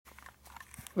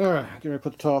Alright, get ready to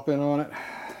put the top end on it.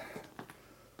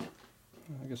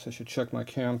 I guess I should check my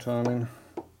cam timing.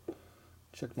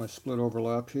 Check my split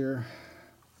overlap here.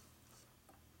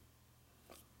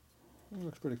 It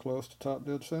looks pretty close to top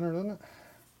dead center, doesn't it?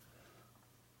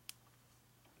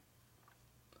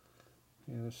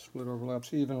 Yeah, this split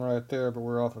overlap's even right there, but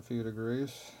we're off a few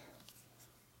degrees.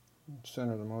 The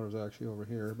center of the motor is actually over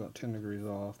here, about 10 degrees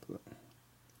off, but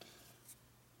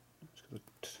it's because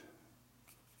the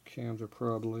cams are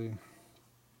probably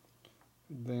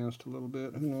advanced a little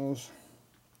bit. Who knows?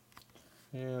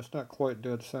 Yeah, it's not quite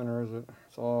dead center, is it?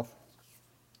 It's off.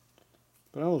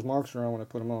 But all those marks are on when I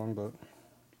put them on, but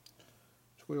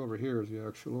it's way over here is the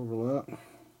actual overlap.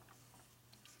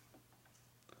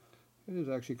 It is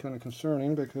actually kind of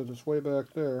concerning because it's way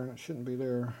back there and it shouldn't be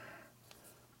there.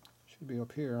 It should be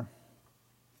up here.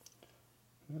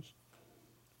 It's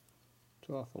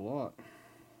off a lot.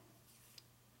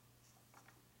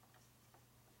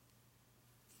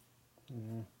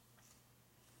 Yeah.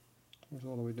 It's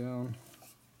all the way down.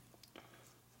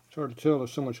 It's hard to tell,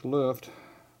 there's so much lift.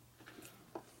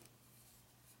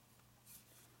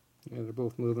 Yeah, they're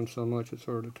both moving so much it's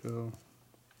hard to tell.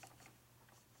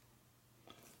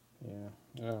 Yeah,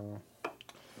 I don't know.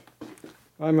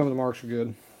 I remember the marks are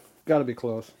good. Got to be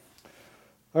close.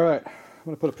 Alright, I'm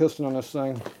going to put a piston on this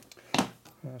thing.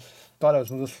 I thought I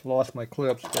just lost my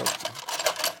clips,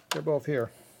 but they're both here.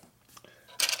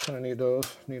 Kind of need those.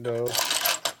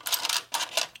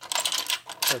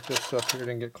 Like this stuff here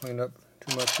didn't get cleaned up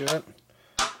too much yet.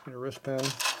 Get a wrist pin.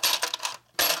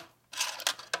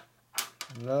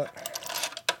 Nut.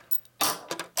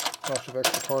 Lots of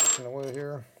extra parts in the way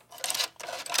here.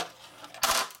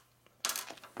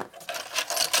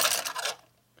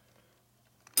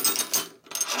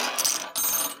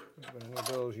 Not going to need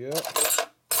those yet.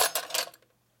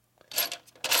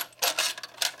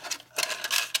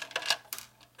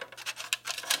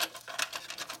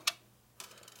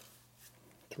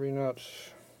 Three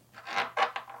nuts.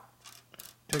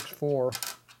 Takes 4.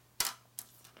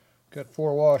 Got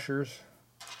 4 washers.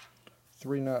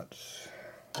 3 nuts.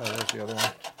 Oh, there's the other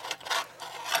one.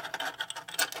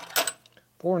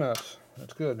 4 nuts.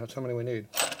 That's good. That's how many we need.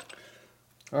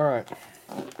 Alright.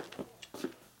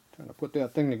 Trying to put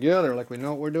that thing together like we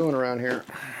know what we're doing around here.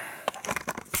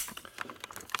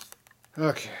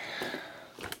 Okay.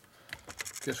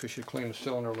 Guess we should clean the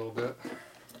cylinder a little bit.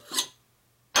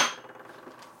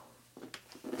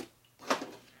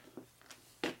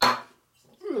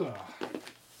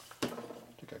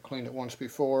 Cleaned it once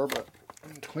before, but I'm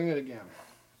going to clean it again.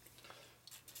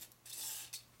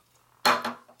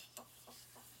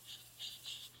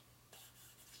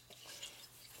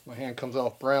 My hand comes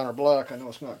off brown or black, I know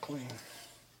it's not clean.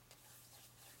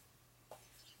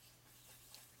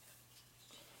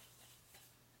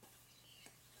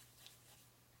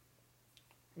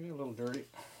 Maybe a little dirty.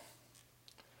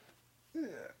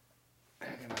 Yeah.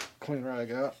 And a clean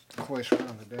rag out, hoist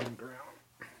around the damn ground.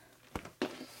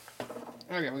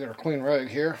 Okay, we got our clean rag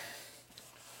here.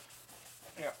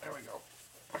 Yeah, there we go.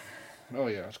 Oh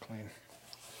yeah, it's clean.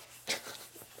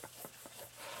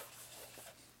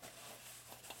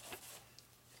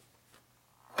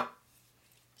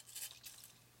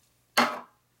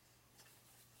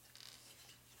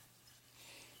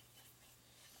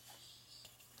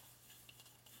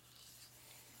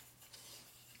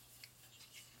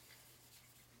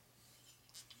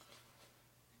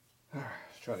 All right,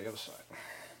 let's try the other side.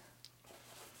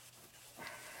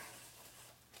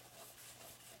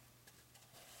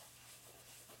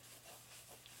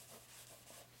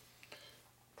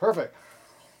 Perfect.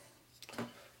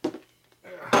 Yeah,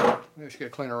 maybe we should get a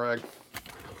cleaner rag.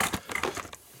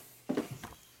 Let's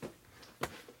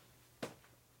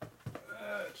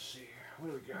see, what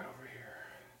do we got over here?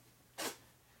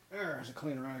 There's a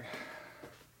clean rag.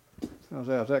 How's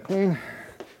that? Is that clean?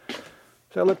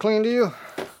 Does that look clean to you?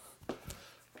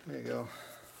 There you go.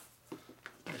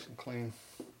 Nice and clean.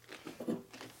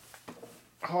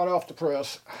 Hot off the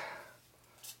press.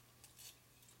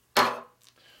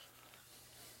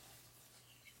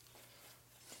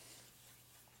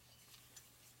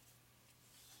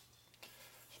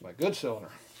 My good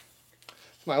cylinder.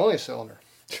 It's my only cylinder.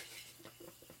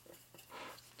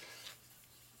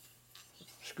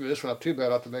 Screw this one up too bad,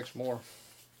 I'll have to make some more.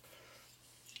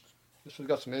 This one's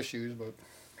got some issues, but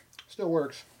still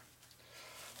works.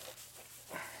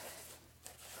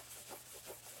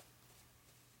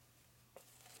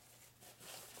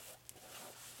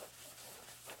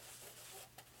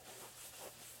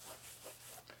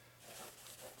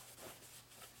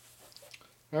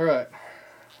 All right.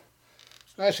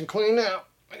 Nice and clean now.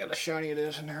 Look how shiny it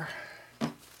is in there.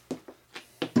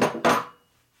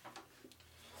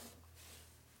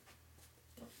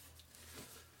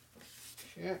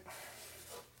 Okay.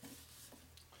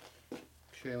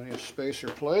 Okay, we need a spacer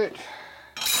plate.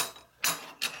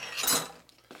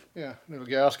 Yeah, little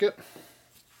gasket.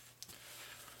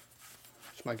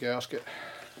 It's my gasket.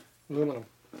 Aluminum.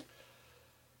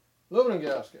 Aluminum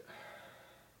gasket.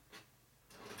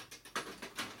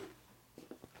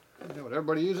 You know what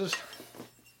everybody uses?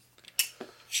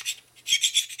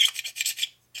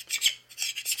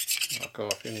 Knock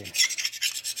off any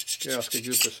gasket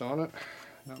goopus on it.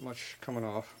 Not much coming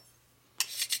off.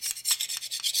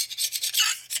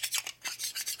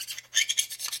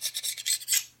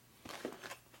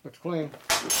 Looks clean.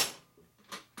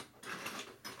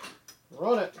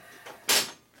 Run it.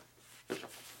 Okay,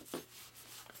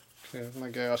 there's my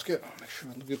gasket. Make sure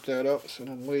I goop that up so it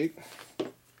doesn't leak.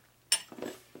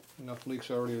 Enough leaks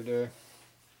already today.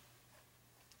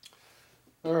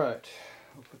 Alright,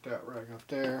 I'll put that rag up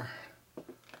there.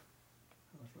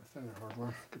 That's my thinner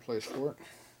hardware. Good place for it.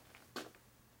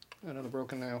 Another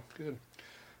broken nail. Good.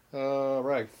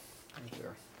 Rag. Right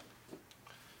there.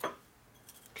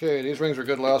 Okay, these rings were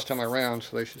good last time I ran,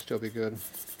 so they should still be good.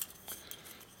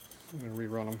 I'm going to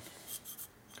rerun them.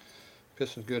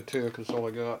 Piston's good too, because it's all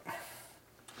I got.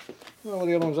 Well, where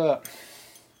the other one's at?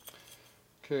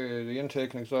 Okay, the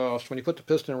intake and exhaust. When you put the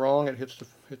piston wrong, it hits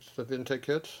the intake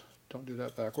kits. Don't do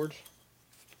that backwards.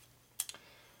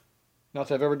 Not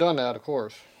that I've ever done that, of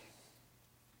course.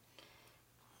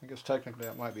 I guess technically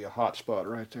that might be a hot spot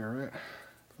right there, right?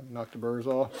 Knock the burrs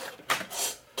off.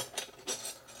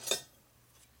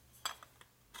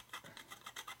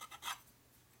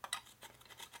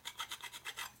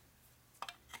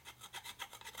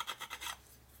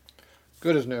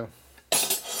 Good as new.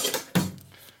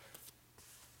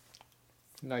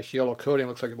 Nice yellow coating,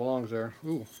 looks like it belongs there.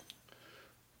 Ooh.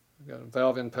 Got a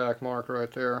valve impact mark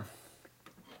right there.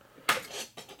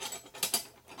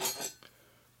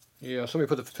 Yeah, somebody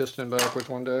put the piston in backwards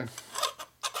one day.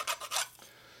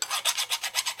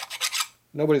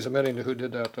 Nobody's admitting to who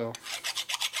did that though.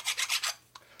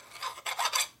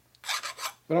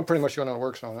 But I'm pretty much sure how it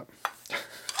works on it.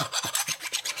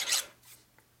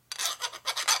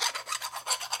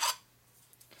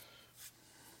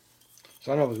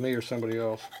 So I don't know if it was me or somebody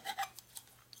else.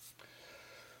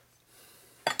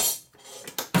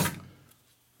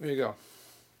 There you go.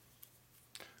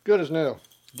 Good as new.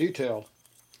 Detailed.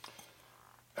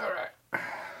 Alright.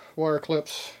 Wire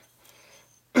clips.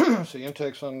 See,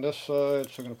 intake's on this side,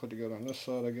 so I'm going to put together on this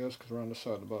side, I guess, because we're on this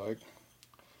side of the bike.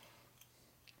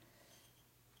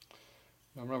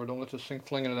 Now remember, don't let this thing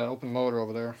fling into that open motor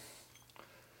over there.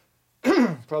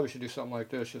 Probably should do something like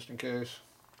this, just in case.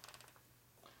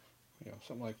 You know,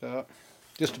 something like that.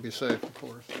 Just to be safe, of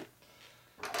course.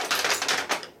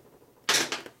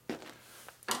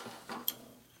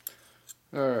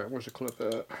 Alright, where's the clip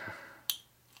at?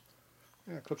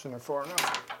 Yeah, clip's in there far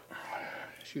enough.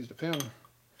 Just use the pin.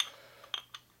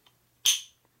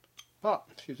 Pop,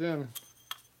 she's in.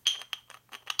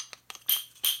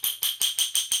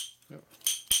 Yep.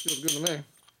 Feels good to me.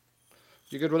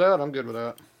 You good with that? I'm good with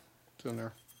that. It's in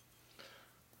there.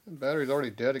 The battery's already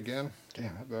dead again.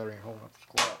 Damn, that battery ain't holding up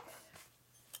squat.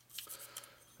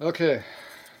 Okay.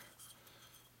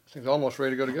 This thing's almost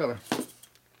ready to go together.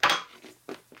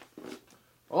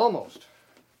 Almost.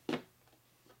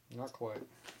 Not quite.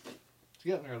 It's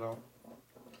getting there though.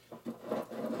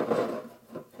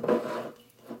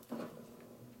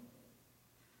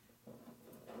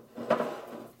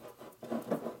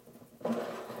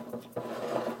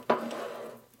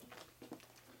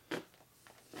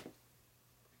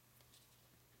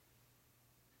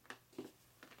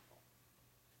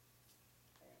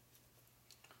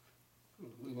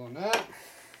 Lube on that.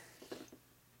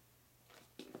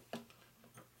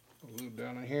 Lube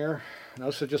down in here. Now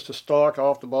this is just a stock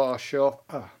off the shelf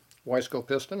Wiseco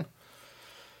piston.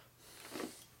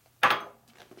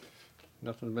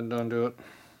 Nothing's been done to it,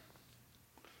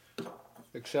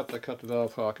 except I cut the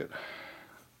valve pocket.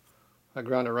 I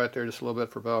ground it right there just a little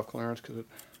bit for valve clearance because it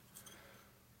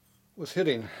was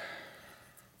hitting.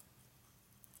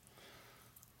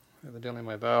 Evidently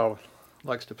my valve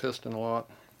likes the piston a lot.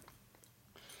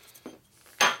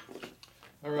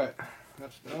 Alright,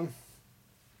 that's done.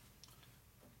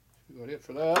 That's about it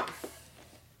for that.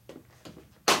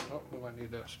 Oh, we might need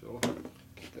that still.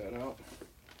 Get that out.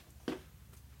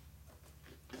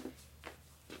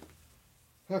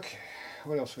 Okay,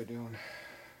 what else are we doing?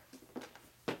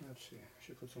 Let's see, I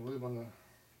should put some lube on the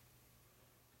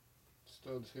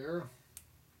studs here.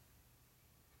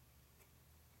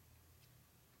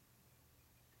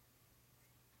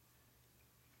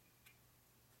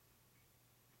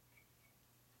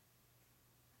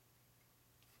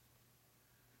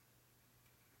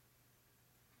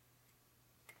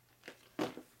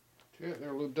 Okay,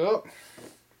 they're lubed up.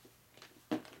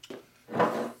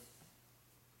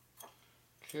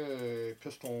 Okay,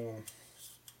 piston.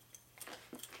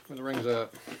 Where the ring's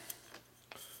at?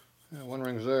 Yeah, one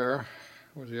ring's there.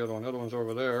 Where's the other one? The other one's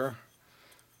over there.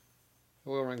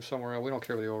 The oil ring's somewhere else. We don't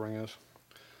care where the oil ring is.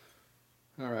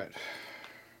 Alright.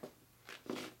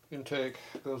 Intake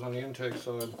goes on the intake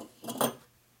side.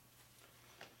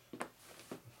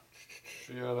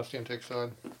 Yeah, that's the intake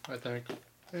side, I think.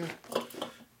 Yeah.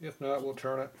 If not, we'll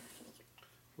turn it.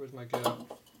 Where's my gap?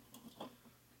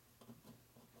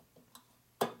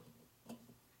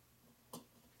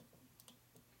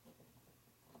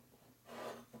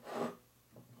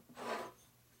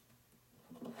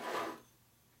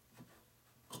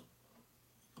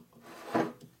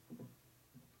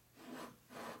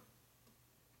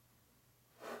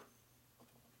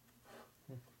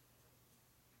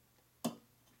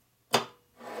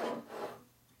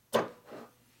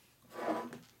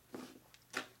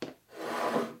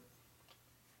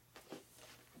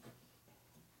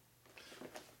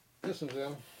 Piston's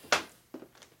in.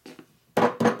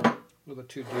 A little bit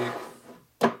too deep.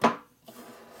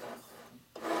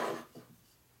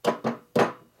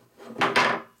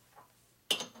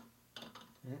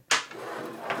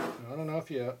 Not enough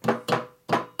yet. Don't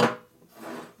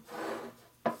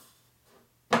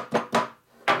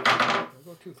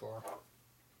go too far.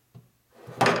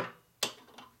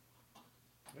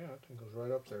 Yeah, that thing goes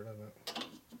right up there, doesn't it?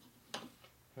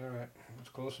 Alright, that's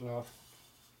close enough.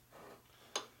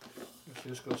 Let's see,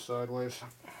 this goes sideways.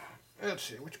 Let's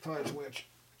see, which pipe's which?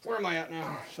 Where am I at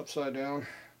now? It's upside down.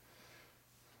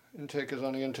 Intake is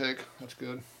on the intake. That's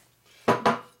good.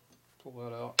 Pull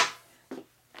that out.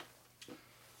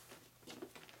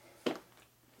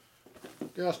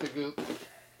 Gasket goop.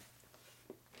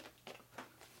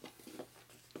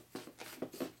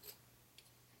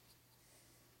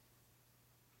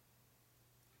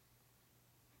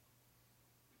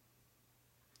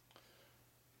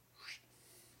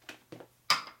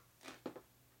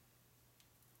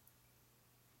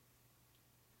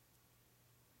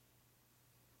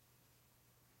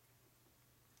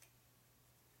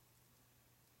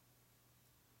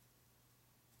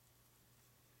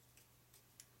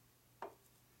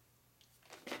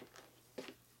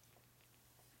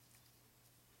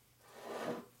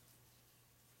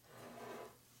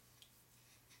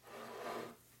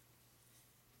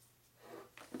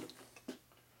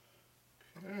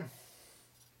 Okay.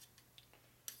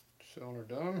 Cylinder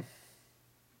done.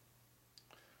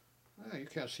 Ah, you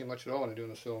can't see much at all when you're doing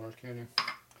the cylinders, can you?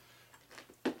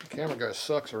 The camera guy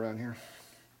sucks around here.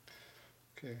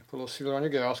 Okay, put a little sealer on your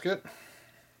gasket.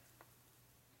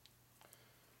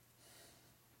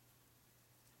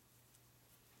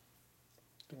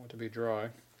 Don't want it to be dry.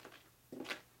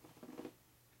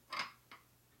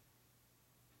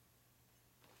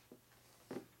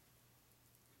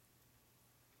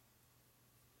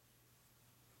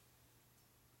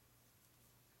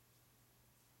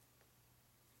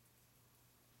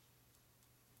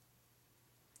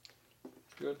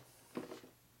 Good.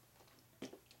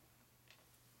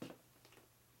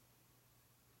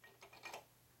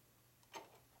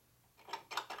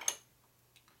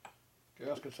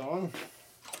 Gasket's on.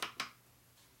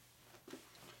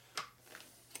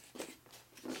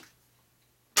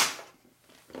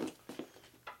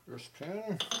 First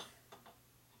pin.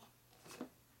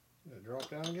 Drop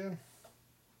down again.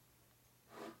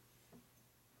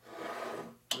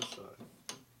 This side.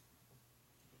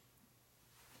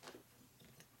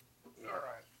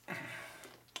 Alright.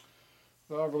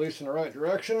 Valve release in the right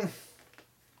direction.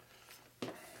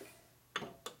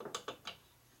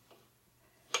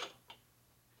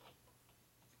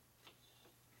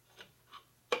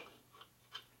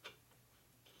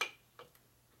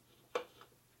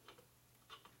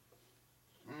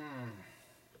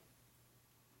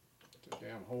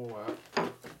 Damn hole out.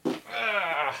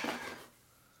 Ah!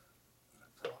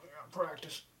 Probably got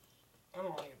practice. Come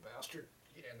on, you bastard.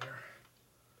 Get in there.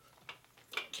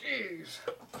 Jeez.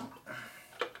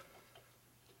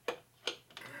 Am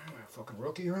I a fucking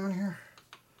rookie around here?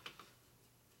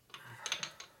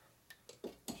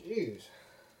 Jeez.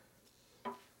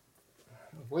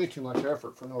 Way too much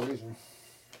effort for no reason.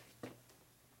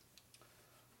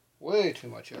 Way too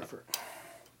much effort.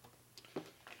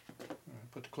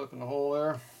 Put the clip in the hole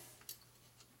there.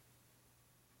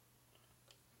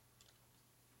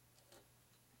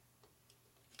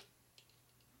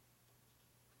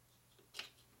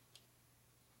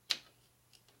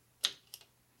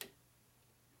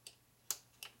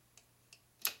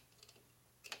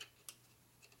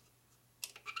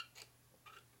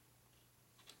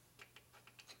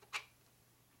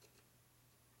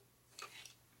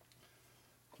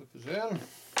 is in.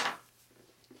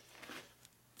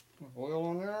 With oil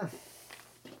on there.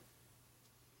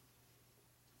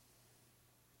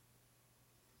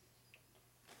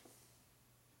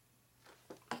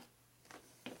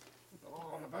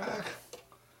 All on the back.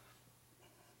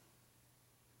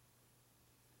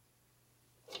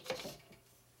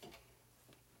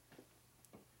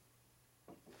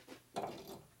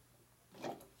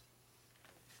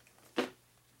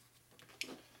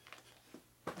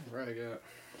 Rag out.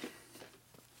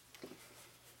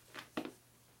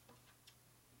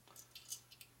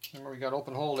 Remember, we got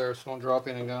open hole there, so don't drop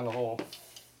anything down the hole.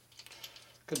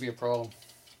 Could be a problem.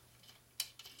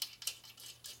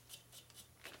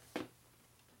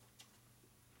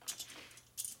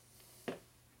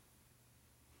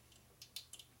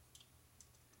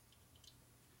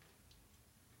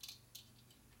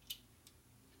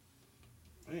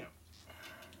 Damn,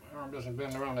 my arm doesn't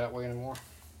bend around that way anymore.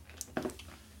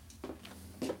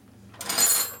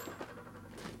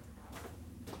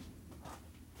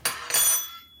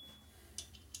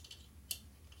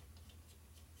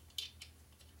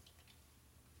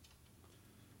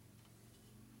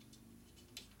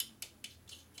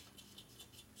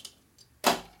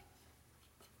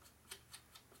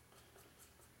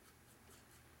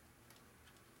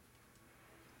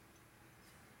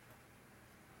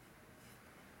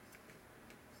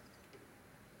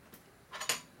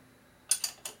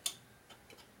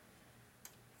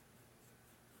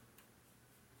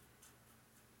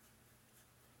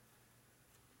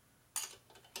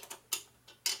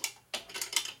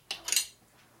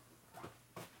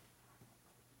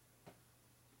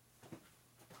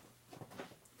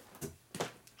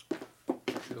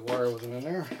 The wire wasn't in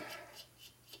there.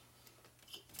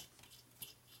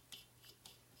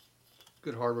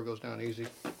 Good hardware goes down easy.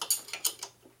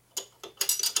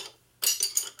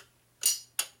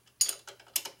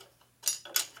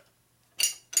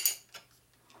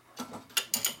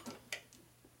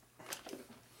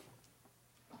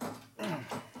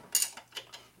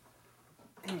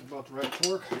 About the right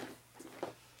torque.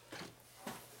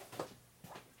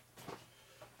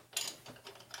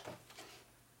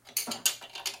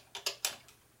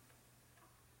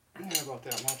 Yeah, about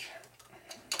that much.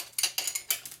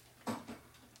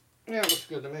 Yeah, it looks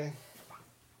good to me.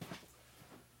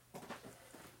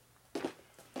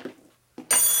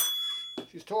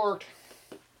 She's torqued.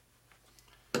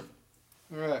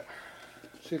 Alright,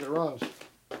 see if it runs.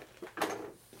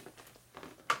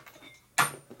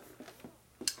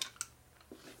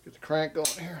 Get the crank going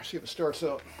here, see if it starts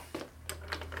up.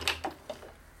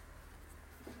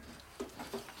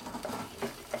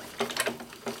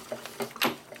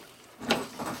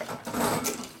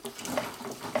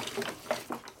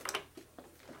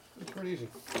 Pretty easy.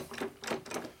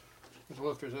 There's the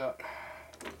lifters out.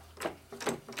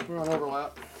 We're on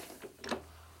overlap.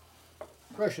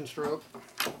 Compression stroke.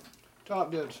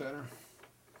 Top dead center.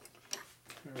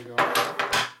 There we go.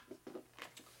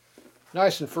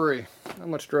 Nice and free. Not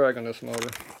much drag on this motor.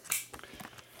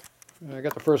 And I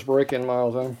got the first break-in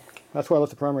miles in. That's why I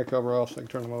let the primary cover off so I can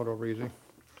turn the motor over easy.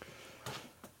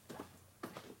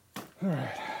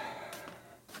 Alright.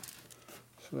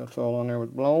 So that's all on there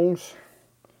with blowns.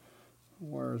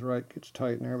 Wires right, gets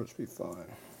tight in there, but it's be fine.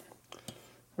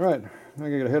 Alright, now I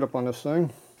gotta get a head up on this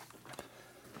thing.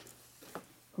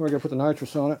 We're gonna put the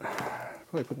nitrous on it.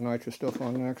 Probably put the nitrous stuff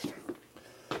on next.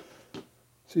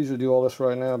 It's easy to do all this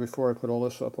right now before I put all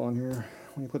this up on here.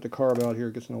 When you put the carb out here,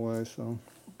 it gets in the way, so.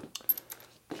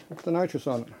 I'll put the nitrous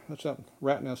on it. That's that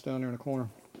rat nest down there in the corner.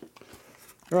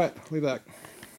 Alright, we'll be back.